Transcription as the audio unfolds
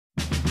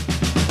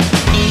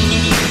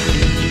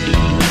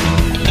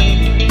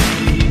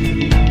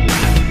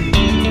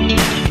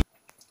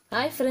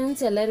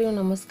Friends ಎಲ್ಲರಿಗೂ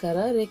ನಮಸ್ಕಾರ.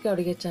 ರೇಖಾ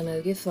ಅಡುಗೆ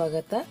ಚಾನಲ್ಗೆ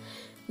ಸ್ವಾಗತ.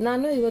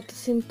 ನಾನು ಇವತ್ತು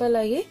ಸಿಂಪಲ್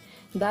ಆಗಿ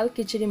ದಾಲ್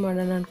ಕಿಚಡಿ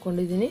ಮಾಡೋಣ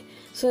ಅಂದ್ಕೊಂಡಿದ್ದೀನಿ.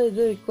 ಸೊ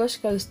ಇದು ರಿಕ್ವೆಸ್ಟ್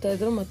ಕಳಿಸ್ತಾ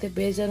ಇದ್ರು ಮತ್ತು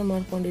ಬೇಜಾರು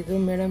ಮಾಡ್ಕೊಂಡಿದ್ರು,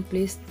 ಮೇಡಮ್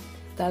ಪ್ಲೀಸ್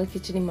ದಾಲ್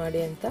ಕಿಚಡಿ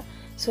ಮಾಡಿ ಅಂತ.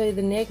 ಸೊ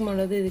ಇದನ್ನ ಹೇಗೆ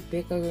ಮಾಡೋದು, ಇದಕ್ಕೆ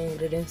ಬೇಕಾಗೋ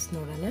ಇಂಗ್ರೀಡಿಯೆಂಟ್ಸ್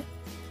ನೋಡೋಣ.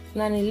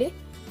 ನಾನಿಲ್ಲಿ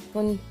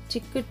ಒಂದು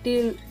ಚಿಕ್ಕ ಟೀ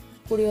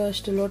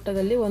ಕುಡಿಯೋಷ್ಟು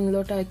ಲೋಟದಲ್ಲಿ 1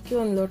 ಲೋಟ ಅಕ್ಕಿ,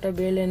 1 ಲೋಟ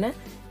ಬೇಳೆನ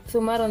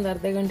ಸುಮಾರು ಒಂದು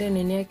ಅರ್ಧ ಗಂಟೆ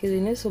ನೆನೆ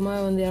ಹಾಕಿದ್ದೀನಿ.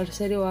 ಸುಮಾರು ಒಂದು 2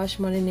 ಸರಿ ವಾಶ್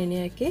ಮಾಡಿ ನೆನೆ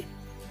ಹಾಕಿ,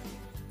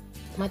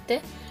 ಮತ್ತು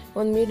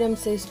ಒಂದು ಮೀಡಿಯಮ್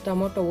ಸೈಜ್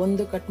ಟೊಮೊಟೊ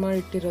 1 ಕಟ್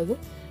ಮಾಡಿಟ್ಟಿರೋದು,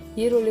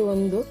 ಈರುಳ್ಳಿ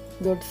 1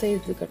 ದೊಡ್ಡ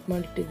ಸೈಜ್ ಕಟ್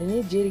ಮಾಡಿಟ್ಟಿದ್ದೀನಿ,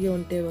 ಜೀರಿಗೆ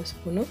 1 ಟೇಬಲ್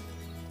ಸ್ಪೂನು,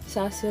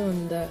 ಸಾಸಿವೆ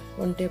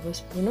 1 ಟೇಬಲ್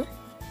ಸ್ಪೂನು,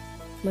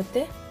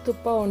 ಮತ್ತು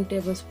ತುಪ್ಪ 1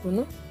 ಟೇಬಲ್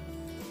ಸ್ಪೂನು,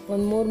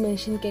 ಒಂದು 3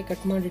 ಮೆಣಸಿನ್ಕಾಯಿ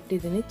ಕಟ್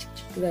ಮಾಡಿಟ್ಟಿದ್ದೀನಿ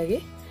ಚಿಕ್ಕದಾಗಿ,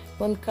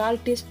 ಒಂದು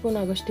 1/4 ಟೀ ಸ್ಪೂನ್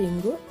ಆಗೋಷ್ಟು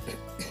ಇಂಗು,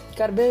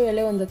 ಕರಿಬೇವು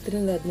ಎಲೆ 10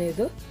 ರಿಂದ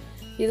 15,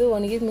 ಇದು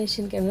ಒಣಗಿದ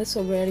ಮೆಣಸಿನ್ಕಾಯಿ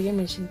ಅಂದರೆ ಬ್ಯಾಡಗೆ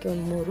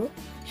ಮೆಣಸಿನ್ಕಾಯಿ 3,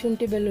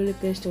 ಶುಂಠಿ ಬೆಳ್ಳುಳ್ಳಿ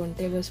ಪೇಸ್ಟ್ 1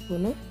 ಟೇಬಲ್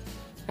ಸ್ಪೂನು,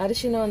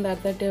 ಅರಿಶಿನ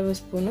ಅರ್ಧ ಟೇಬಲ್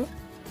ಸ್ಪೂನು,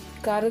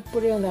 ಖಾರದ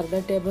ಪುಡಿ 1/2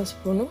 ಟೇಬಲ್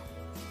ಸ್ಪೂನು,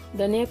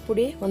 ಧನಿಯಾ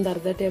ಪುಡಿ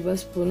 1/2 ಟೇಬಲ್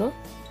ಸ್ಪೂನು,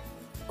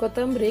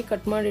 ಕೊತ್ತಂಬರಿ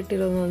ಕಟ್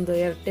ಮಾಡಿಟ್ಟಿರೋದು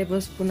 2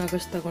 ಟೇಬಲ್ ಸ್ಪೂನ್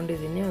ಆಗೋಷ್ಟು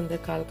ತಗೊಂಡಿದ್ದೀನಿ,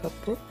 1/4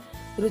 ಕಪ್ಪು,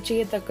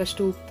 ರುಚಿಗೆ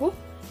ತಕ್ಕಷ್ಟು ಉಪ್ಪು,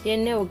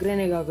 ಎಣ್ಣೆ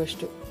ಒಗ್ಗರಣೆಗೆ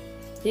ಆಗೋಷ್ಟು.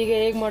 ಈಗ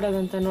ಹೇಗೆ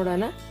ಮಾಡೋದಂತ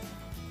ನೋಡೋಣ.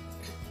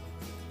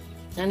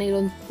 ನಾನು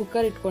ಇಲ್ಲೊಂದು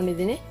ಕುಕ್ಕರ್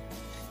ಇಟ್ಕೊಂಡಿದ್ದೀನಿ.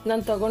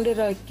 ನಾನು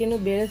ತೊಗೊಂಡಿರೋ ಅಕ್ಕಿನೂ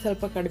ಬೇಳೆ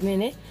ಸ್ವಲ್ಪ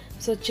ಕಡಿಮೆನೇ,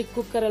 ಸೊ ಚಿಕ್ಕ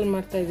ಕುಕ್ಕರಲ್ಲಿ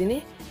ಮಾಡ್ತಾಯಿದ್ದೀನಿ.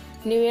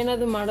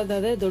 ನೀವೇನಾದರೂ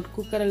ಮಾಡೋದಾದರೆ ದೊಡ್ಡ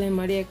ಕುಕ್ಕರಲ್ಲೇ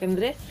ಮಾಡಿ,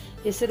 ಯಾಕಂದರೆ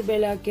ಹೆಸರು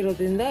ಬೇಳೆ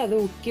ಹಾಕಿರೋದ್ರಿಂದ ಅದು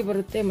ಉಕ್ಕಿ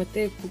ಬರುತ್ತೆ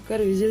ಮತ್ತು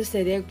ಕುಕ್ಕರ್ ವಿಸಿಲ್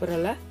ಸರಿಯಾಗಿ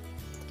ಬರೋಲ್ಲ.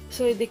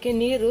 ಸೊ ಇದಕ್ಕೆ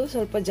ನೀರು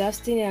ಸ್ವಲ್ಪ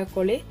ಜಾಸ್ತಿನೇ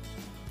ಹಾಕ್ಕೊಳ್ಳಿ.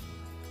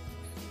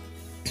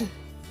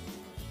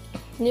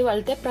 ನೀವು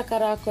ಅಳತೆ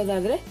ಪ್ರಕಾರ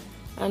ಹಾಕೋದಾದರೆ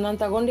ನಾನು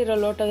ತಗೊಂಡಿರೋ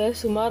ಲೋಟದಲ್ಲಿ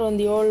ಸುಮಾರು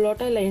ಒಂದು 7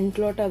 ಲೋಟ ಇಲ್ಲ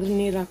 8 ಲೋಟ ಆದರೂ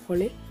ನೀರು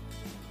ಹಾಕ್ಕೊಳ್ಳಿ,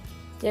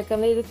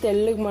 ಯಾಕಂದರೆ ಇದು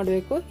ತೆಳ್ಳಗೆ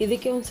ಮಾಡಬೇಕು.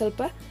 ಇದಕ್ಕೆ ಒಂದು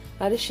ಸ್ವಲ್ಪ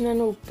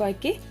ಅರಿಶಿನನೂ ಉಪ್ಪು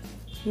ಹಾಕಿ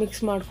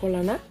ಮಿಕ್ಸ್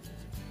ಮಾಡ್ಕೊಳ್ಳೋಣ,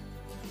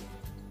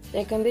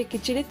 ಯಾಕಂದರೆ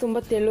ಕಿಚಡಿ ತುಂಬ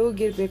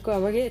ತೆಳ್ಳಗಿರಬೇಕು,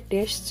 ಅವಾಗೆ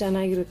ಟೇಸ್ಟ್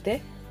ಚೆನ್ನಾಗಿರುತ್ತೆ.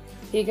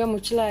 ಈಗ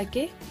ಮುಚ್ಚಳ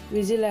ಹಾಕಿ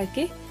ವಿಸಿಲ್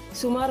ಹಾಕಿ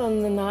ಸುಮಾರು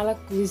ಒಂದು 4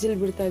 ವಿಸಿಲ್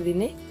ಬಿಡ್ತಾ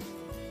ಇದ್ದೀನಿ.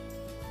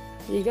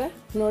 ಈಗ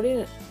ನೋಡಿ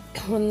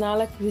ಒಂದು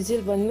 4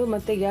 ವಿಸಿಲ್ ಬಂದು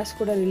ಮತ್ತು ಗ್ಯಾಸ್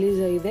ಕೂಡ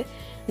ರಿಲೀಸ್ ಆಗಿದೆ.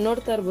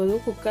 ನೋಡ್ತಾ ಇರ್ಬೋದು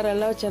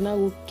ಕುಕ್ಕರೆಲ್ಲ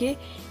ಚೆನ್ನಾಗಿ ಉಕ್ಕಿ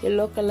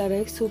ಯೆಲ್ಲೋ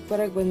ಕಲರಾಗಿ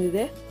ಸೂಪರಾಗಿ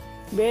ಬಂದಿದೆ.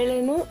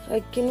 ಬೇಳೆನೂ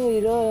ಅಕ್ಕಿನೂ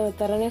ಇರೋ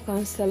ಥರನೇ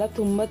ಕಾಣಿಸ್ತಲ್ಲ,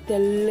 ತುಂಬ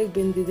ತೆಳ್ಳಗೆ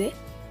ಬೆಂದಿದೆ.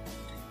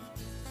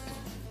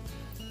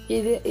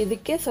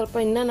 ಇದಕ್ಕೆ ಸ್ವಲ್ಪ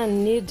ಇನ್ನೂ ನಾನು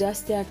ನೀರು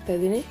ಜಾಸ್ತಿ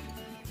ಹಾಕ್ತಾಯಿದ್ದೀನಿ,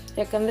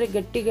 ಯಾಕಂದರೆ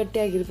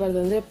ಗಟ್ಟಿಯಾಗಿರಬಾರ್ದು,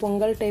 ಅಂದರೆ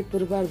ಪೊಂಗಲ್ ಟೈಪ್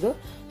ಇರಬಾರ್ದು,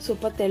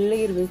 ಸ್ವಲ್ಪ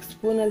ತೆಳ್ಳಗಿರ್ಬೇಕು,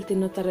 ಸ್ಪೂನಲ್ಲಿ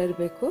ತಿನ್ನೋ ಥರ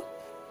ಇರಬೇಕು.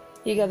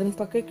 ಈಗ ಅದನ್ನು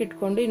ಪಕ್ಕಕ್ಕೆ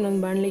ಇಟ್ಕೊಂಡು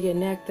ಇನ್ನೊಂದು ಬಾಣಲಿಗೆ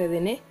ಎಣ್ಣೆ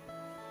ಹಾಕ್ತಾಯಿದ್ದೀನಿ.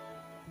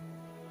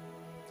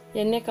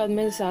 ಎಣ್ಣೆ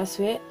ಕಾದ್ಮೇಲೆ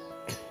ಸಾಸಿವೆ,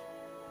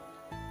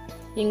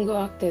 ಇಂಗು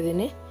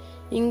ಹಾಕ್ತಾಯಿದ್ದೀನಿ.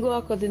 ಇಂಗು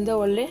ಹಾಕೋದ್ರಿಂದ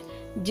ಒಳ್ಳೆ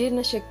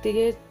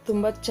ಜೀರ್ಣಶಕ್ತಿಗೆ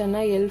ತುಂಬ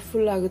ಚೆನ್ನಾಗಿ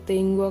ಹೆಲ್ಪ್ಫುಲ್ ಆಗುತ್ತೆ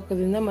ಇಂಗು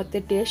ಹಾಕೋದ್ರಿಂದ, ಮತ್ತು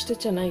ಟೇಸ್ಟು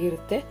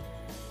ಚೆನ್ನಾಗಿರುತ್ತೆ.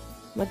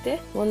 ಮತ್ತು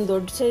ಒಂದು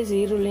ದೊಡ್ಡ ಸೈಜ್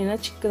ಈರುಳ್ಳಿನ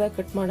ಚಿಕ್ಕದಾಗಿ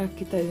ಕಟ್ ಮಾಡಿ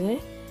ಹಾಕಿತಾಯಿದ್ದೀನಿ,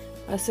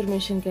 ಹಸಿರು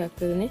ಮೆಣಸಿನ್ಕಾಯಿ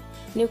ಹಾಕ್ತಾಯಿದ್ದೀನಿ.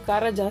 ನೀವು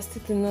ಖಾರ ಜಾಸ್ತಿ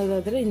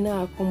ತಿನ್ನೋದಾದರೆ ಇನ್ನೂ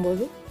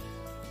ಹಾಕ್ಕೊಬೋದು.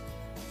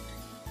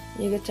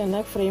 ಈಗ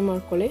ಚೆನ್ನಾಗಿ ಫ್ರೈ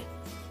ಮಾಡ್ಕೊಳ್ಳಿ.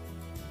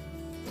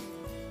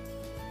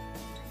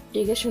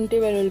 ಈಗ ಶುಂಠಿ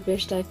ಬೆಳ್ಳುಳ್ಳಿ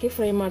ಪೇಸ್ಟ್ ಹಾಕಿ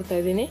ಫ್ರೈ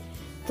ಮಾಡ್ತಾಯಿದ್ದೀನಿ.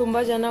 ತುಂಬ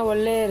ಜನ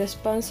ಒಳ್ಳೆ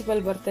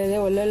ರೆಸ್ಪಾನ್ಸಿಬಲ್ ಬರ್ತಾಯಿದೆ,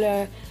 ಒಳ್ಳೊಳ್ಳೆ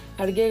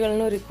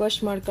ಅಡುಗೆಗಳನ್ನೂ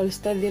ರಿಕ್ವೆಸ್ಟ್ ಮಾಡಿ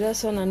ಕಳಿಸ್ತಾ ಇದ್ದೀರಾ.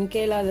 ಸೊ ನನ್ನ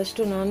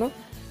ಕೈಲಾದಷ್ಟು ನಾನು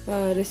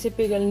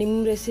ನಿಮ್ಮ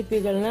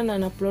ರೆಸಿಪಿಗಳನ್ನ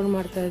ನಾನು ಅಪ್ಲೋಡ್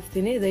ಮಾಡ್ತಾ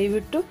ಇರ್ತೀನಿ.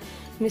 ದಯವಿಟ್ಟು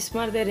ಮಿಸ್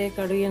ಮಾಡದೆ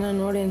ರೇಖಾ ಅಡುಗೆನ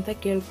ನೋಡಿ ಅಂತ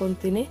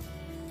ಕೇಳ್ಕೊತೀನಿ.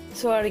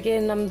 ಸೊ ಅಡುಗೆ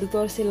ನಮ್ಮದು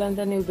ತೋರಿಸಿಲ್ಲ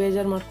ಅಂತ ನೀವು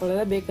ಬೇಜಾರು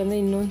ಮಾಡ್ಕೊಳ್ಳೋಲ್ಲ, ಬೇಕಂದರೆ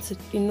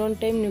ಇನ್ನೊಂದು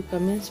ಟೈಮ್ ನೀವು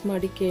ಕಮೆಂಟ್ಸ್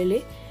ಮಾಡಿ ಕೇಳಿ.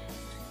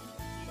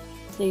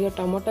 ಈಗ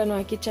ಟೊಮೊಟೊನೂ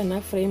ಹಾಕಿ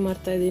ಚೆನ್ನಾಗಿ ಫ್ರೈ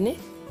ಮಾಡ್ತಾಯಿದ್ದೀನಿ.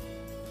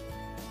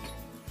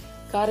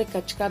 ಖಾರಕ್ಕೆ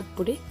ಖಾರದ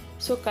ಪುಡಿ,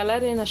 ಸೊ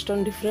ಕಲರ್ ಏನು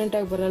ಅಷ್ಟೊಂದು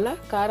ಡಿಫ್ರೆಂಟಾಗಿ ಬರೋಲ್ಲ,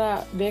 ಖಾರ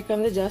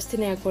ಬೇಕಂದರೆ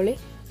ಜಾಸ್ತಿನೇ ಹಾಕ್ಕೊಳ್ಳಿ.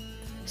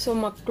 ಸೊ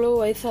ಮಕ್ಕಳು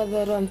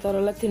ವಯಸ್ಸಾದವರು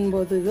ಅಂಥವರೆಲ್ಲ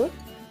ತಿನ್ಬೋದು, ಇದು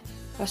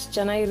ಅಷ್ಟು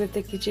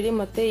ಚೆನ್ನಾಗಿರುತ್ತೆ ಕಿಚಡಿ.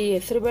 ಮತ್ತು ಈ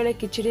ಹೆಸರುಬೇಳೆ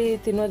ಕಿಚಡಿ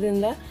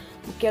ತಿನ್ನೋದ್ರಿಂದ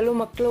ಕೆಲವು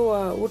ಮಕ್ಕಳು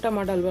ಊಟ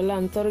ಮಾಡಲ್ವಲ್ಲ,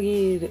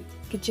 ಅಂಥವ್ರಿಗೆ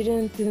ಕಿಚಡಿ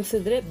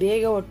ತಿನ್ನಿಸಿದ್ರೆ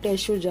ಬೇಗ ಹೊಟ್ಟೆ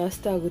ಹಸಿವು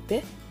ಜಾಸ್ತಿ ಆಗುತ್ತೆ.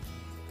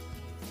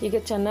 ಈಗ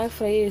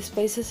ಚೆನ್ನಾಗಿ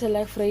ಸ್ಪೈಸಸ್ ಎಲ್ಲ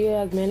ಫ್ರೈ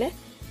ಆದಮೇಲೆ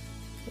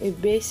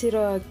ಬೇಯಿಸಿರೋ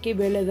ಅಕ್ಕಿ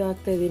ಬೇಳೆದು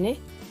ಹಾಕ್ತಾಯಿದ್ದೀನಿ.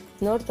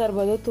 ನೋಡ್ತಾ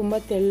ಇರ್ಬೋದು ತುಂಬ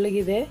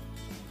ತೆಳ್ಳಗಿದೆ.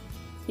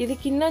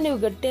 ಇದಕ್ಕಿನ್ನ ನೀವು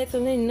ಗಟ್ಟಿ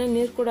ಆಯ್ತಂದರೆ ಇನ್ನೂ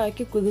ನೀರು ಕೂಡ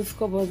ಹಾಕಿ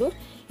ಕುದಿಸ್ಕೋಬೋದು.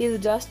 ಇದು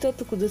ಜಾಸ್ತಿ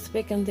ಹೊತ್ತು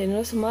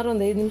ಕುದಿಸ್ಬೇಕಂತೇನಿಲ್ಲ, ಸುಮಾರು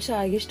ಒಂದು 5 ನಿಮಿಷ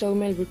ಆಗಿ ಸ್ಟವ್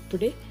ಮೇಲೆ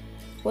ಬಿಟ್ಬಿಡಿ,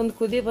 ಒಂದು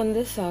ಕುದಿ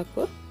ಬಂದರೆ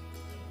ಸಾಕು.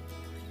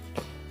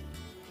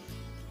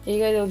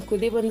 ಈಗ ಒಂದು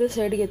ಕುದಿ ಬಂದು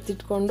ಸೈಡ್ಗೆ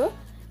ಎತ್ತಿಟ್ಕೊಂಡು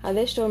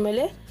ಅದೇ ಸ್ಟವ್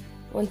ಮೇಲೆ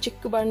ಒಂದು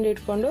ಚಿಕ್ಕ ಬಾಣಲಿ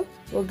ಇಟ್ಕೊಂಡು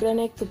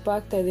ಒಗ್ಗರಣೆಗೆ ತುಪ್ಪ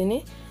ಹಾಕ್ತಾಯಿದ್ದೀನಿ.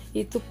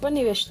 ಈ ತುಪ್ಪ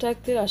ನೀವು ಎಷ್ಟು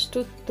ಹಾಕ್ತೀರೋ ಅಷ್ಟು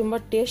ತುಂಬ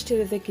ಟೇಸ್ಟ್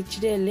ಇರುತ್ತೆ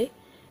ಕಿಚಡಿಯಲ್ಲಿ.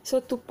 ಸೊ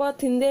ತುಪ್ಪ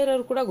ತಿಂದೇ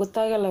ಇರೋರು ಕೂಡ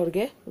ಗೊತ್ತಾಗಲ್ಲ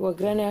ಅವ್ರಿಗೆ,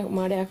 ಒಗ್ಗರಣೆ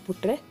ಮಾಡಿ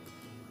ಹಾಕ್ಬಿಟ್ರೆ.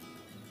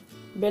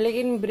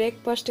 ಬೆಳಗಿನ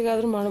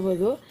ಬ್ರೇಕ್ಫಾಸ್ಟಿಗಾದರೂ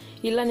ಮಾಡ್ಬೋದು,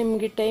 ಇಲ್ಲ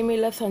ನಿಮಗೆ ಟೈಮ್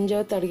ಇಲ್ಲ ಸಂಜೆ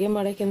ಹೊತ್ತು ಅಡುಗೆ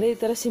ಮಾಡೋಕ್ಕೆಂದರೆ ಈ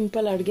ಥರ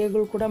ಸಿಂಪಲ್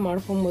ಅಡುಗೆಗಳು ಕೂಡ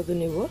ಮಾಡ್ಕೊಬೋದು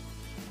ನೀವು.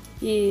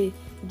 ಈ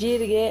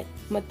ಜೀರಿಗೆ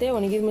ಮತ್ತು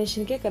ಒಣಗಿದ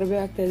ಮೆಣಸಿನ್ಕಾಯಿ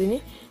ಕರಿಬೇವು ಹಾಕ್ತಾಯಿದ್ದೀನಿ.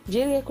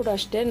 ಜೀರಿಗೆ ಕೂಡ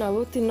ಅಷ್ಟೇ, ನಾವು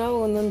ತಿನ್ನೋ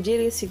ಒಂದೊಂದು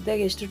ಜೀರಿಗೆ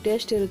ಸಿಕ್ಕಿದಾಗ ಎಷ್ಟು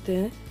ಟೇಸ್ಟ್ ಇರುತ್ತೆ,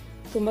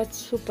 ತುಂಬ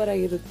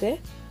ಸೂಪರಾಗಿರುತ್ತೆ.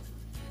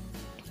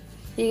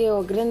 ಈಗ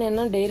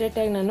ಒಗ್ಗರಣೆಯನ್ನು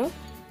ಡೈರೆಕ್ಟಾಗಿ ನಾನು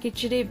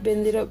ಕಿಚಡಿ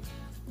ಬೆಂದಿರೋ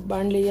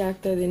ಬಾಣಲಿಗೆ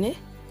ಹಾಕ್ತಾಯಿದ್ದೀನಿ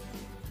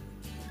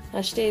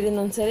ಅಷ್ಟೇ.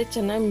 ಇದನ್ನೊಂದು ಸರಿ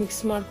ಚೆನ್ನಾಗಿ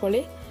ಮಿಕ್ಸ್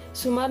ಮಾಡ್ಕೊಳ್ಳಿ.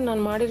 ಸುಮಾರು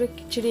ನಾನು ಮಾಡಿರೋ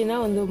ಕಿಚಡಿನ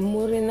ಒಂದು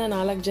 3 ರಿಂದ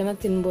 4 ಜನ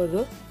ತಿನ್ಬೋದು.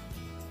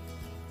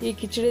 ಈ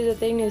ಕಿಚಡಿ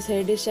ಜೊತೆಗೆ ನೀವು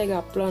ಸೈಡ್ ಡಿಶ್ಶಾಗಿ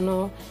ಹಪ್ಳನೋ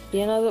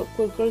ಏನಾದರೂ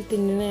ಕುರ್ಕೊಳ್ಳಿ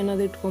ತಿಂಡಿನೋ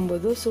ಏನಾದರೂ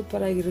ಇಟ್ಕೊಬೋದು,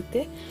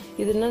 ಸೂಪರಾಗಿರುತ್ತೆ.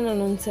 ಇದನ್ನು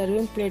ನಾನೊಂದು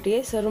ಸರ್ವಿಂಗ್ ಪ್ಲೇಟ್ಗೆ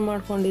ಸರ್ವ್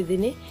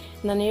ಮಾಡ್ಕೊಂಡಿದ್ದೀನಿ.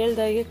 ನಾನು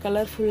ಹೇಳ್ದಾಗೆ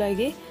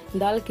ಕಲರ್ಫುಲ್ಲಾಗಿ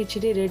ದಾಲ್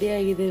ಕಿಚಡಿ ರೆಡಿ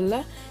ಆಗಿದೆಯಲ್ಲ.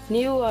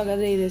 ನೀವು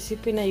ಹಾಗಾದರೆ ಈ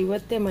ರೆಸಿಪಿನ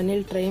ಇವತ್ತೇ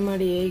ಮನೇಲಿ ಟ್ರೈ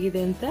ಮಾಡಿ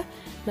ಹೇಗಿದೆ ಅಂತ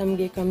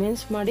ನಮಗೆ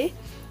ಕಮೆಂಟ್ಸ್ ಮಾಡಿ.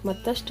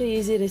 ಮತ್ತಷ್ಟು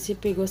ಈಸಿ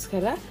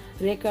ರೆಸಿಪಿಗೋಸ್ಕರ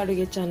ರೇಖಾ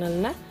ಅಡುಗೆ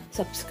ಚಾನಲ್ನ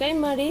ಸಬ್ಸ್ಕ್ರೈಬ್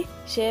ಮಾಡಿ,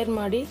 ಶೇರ್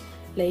ಮಾಡಿ,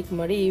 ಲೈಕ್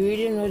ಮಾಡಿ. ಈ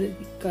ವಿಡಿಯೋ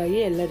ನೋಡೋದಕ್ಕಾಗಿ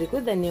ಎಲ್ಲರಿಗೂ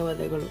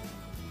ಧನ್ಯವಾದಗಳು.